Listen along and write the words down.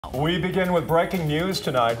We begin with breaking news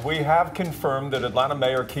tonight. We have confirmed that Atlanta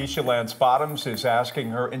Mayor Keisha Lance Bottoms is asking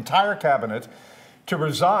her entire cabinet to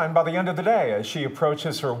resign by the end of the day as she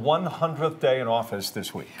approaches her 100th day in office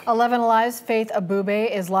this week. 11 Alive's Faith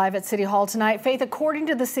Abube is live at City Hall tonight. Faith, according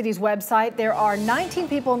to the city's website, there are 19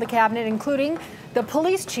 people in the cabinet, including the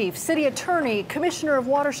police chief, city attorney, commissioner of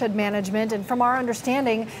watershed management, and from our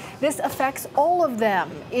understanding, this affects all of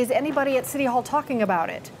them. Is anybody at City Hall talking about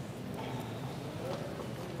it?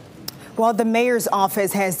 Well, the mayor's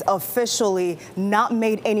office has officially not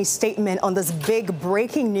made any statement on this big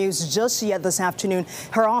breaking news just yet this afternoon.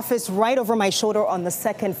 Her office right over my shoulder on the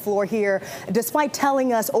second floor here, despite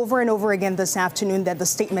telling us over and over again this afternoon that the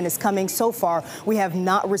statement is coming. So far, we have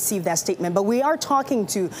not received that statement. But we are talking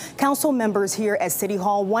to council members here at City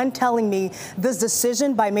Hall, one telling me this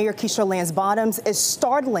decision by Mayor Keisha Lance Bottoms is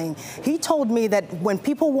startling. He told me that when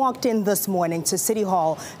people walked in this morning to City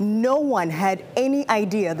Hall, no one had any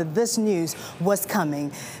idea that this news was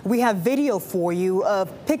coming. We have video for you of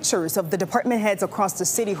pictures of the department heads across the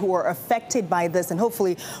city who are affected by this, and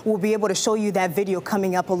hopefully we'll be able to show you that video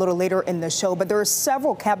coming up a little later in the show. But there are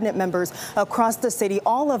several cabinet members across the city,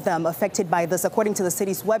 all of them affected by this. According to the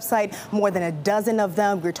city's website, more than a dozen of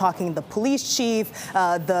them. We're talking the police chief,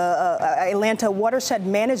 the Atlanta watershed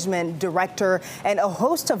management director, and a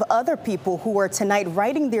host of other people who are tonight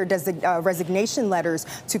writing their resignation letters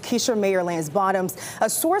to Keisha Mayor Lance Bottoms. A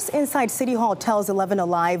source inside City Hall tells 11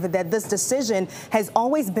 Alive that this decision has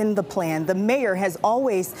always been the plan. The mayor has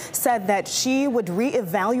always said that she would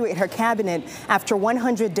reevaluate her cabinet after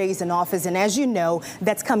 100 days in office. And as you know,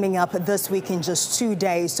 that's coming up this week in just 2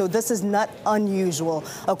 days. So this is not unusual,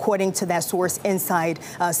 according to that source inside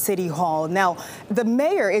City Hall. Now, the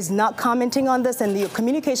mayor is not commenting on this, and the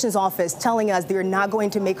communications office telling us they're not going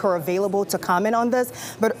to make her available to comment on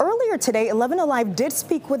this. But earlier today, 11 Alive did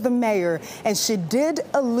speak with the mayor, and she did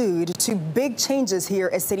allude to big changes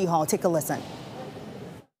here at City Hall. Take a listen.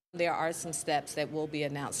 There are some steps that will be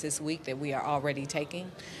announced this week that we are already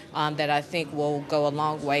taking that I think will go a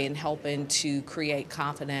long way in helping to create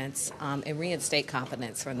confidence and reinstate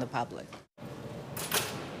confidence from the public.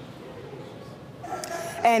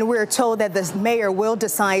 And we're told that the mayor will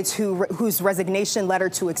decide whose resignation letter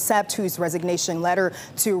to accept, whose resignation letter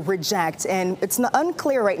to reject. And it's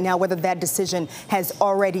unclear right now whether that decision has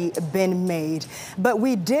already been made. But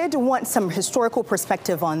we did want some historical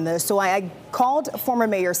perspective on this. So I called former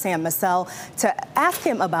Mayor Sam Massell to ask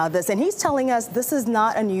him about this. And he's telling us this is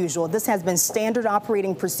not unusual. This has been standard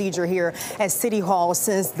operating procedure here at City Hall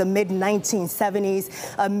since the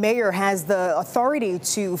mid-1970s. A mayor has the authority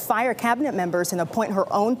to fire cabinet members and appoint her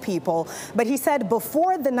own people. But he said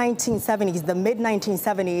before the 1970s, the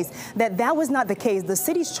mid-1970s, that was not the case. The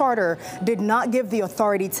city's charter did not give the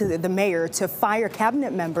authority to the mayor to fire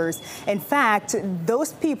cabinet members. In fact,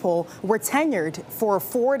 those people were tenured for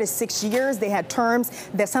 4 to 6 years. They had terms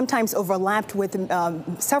that sometimes overlapped with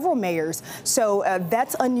several mayors. So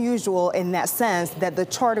that's unusual in that sense that the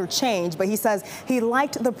charter changed. But he says he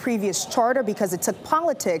liked the previous charter because it took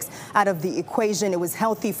politics out of the equation. It was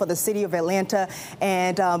healthy for the city of Atlanta.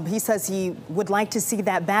 And he says he would like to see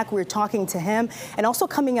that back. We're talking to him. And also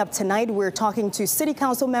coming up tonight, we're talking to city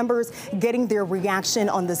council members, getting their reaction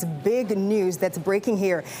on this big news that's breaking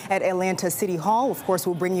here at Atlanta City Hall. Of course,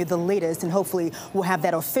 we'll bring you the latest, and hopefully we'll have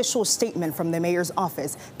that official statement from the mayor's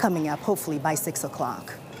office coming up, hopefully by 6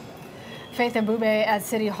 o'clock. Faith Abube at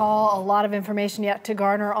City Hall. A lot of information yet to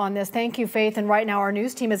garner on this. Thank you, Faith. And right now our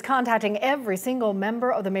news team is contacting every single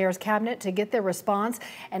member of the mayor's cabinet to get their response.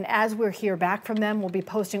 And as we're hear back from them, we'll be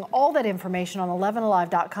posting all that information on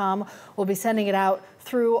 11alive.com. We'll be sending it out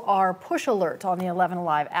through our push alert on the 11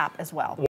 Alive app as well.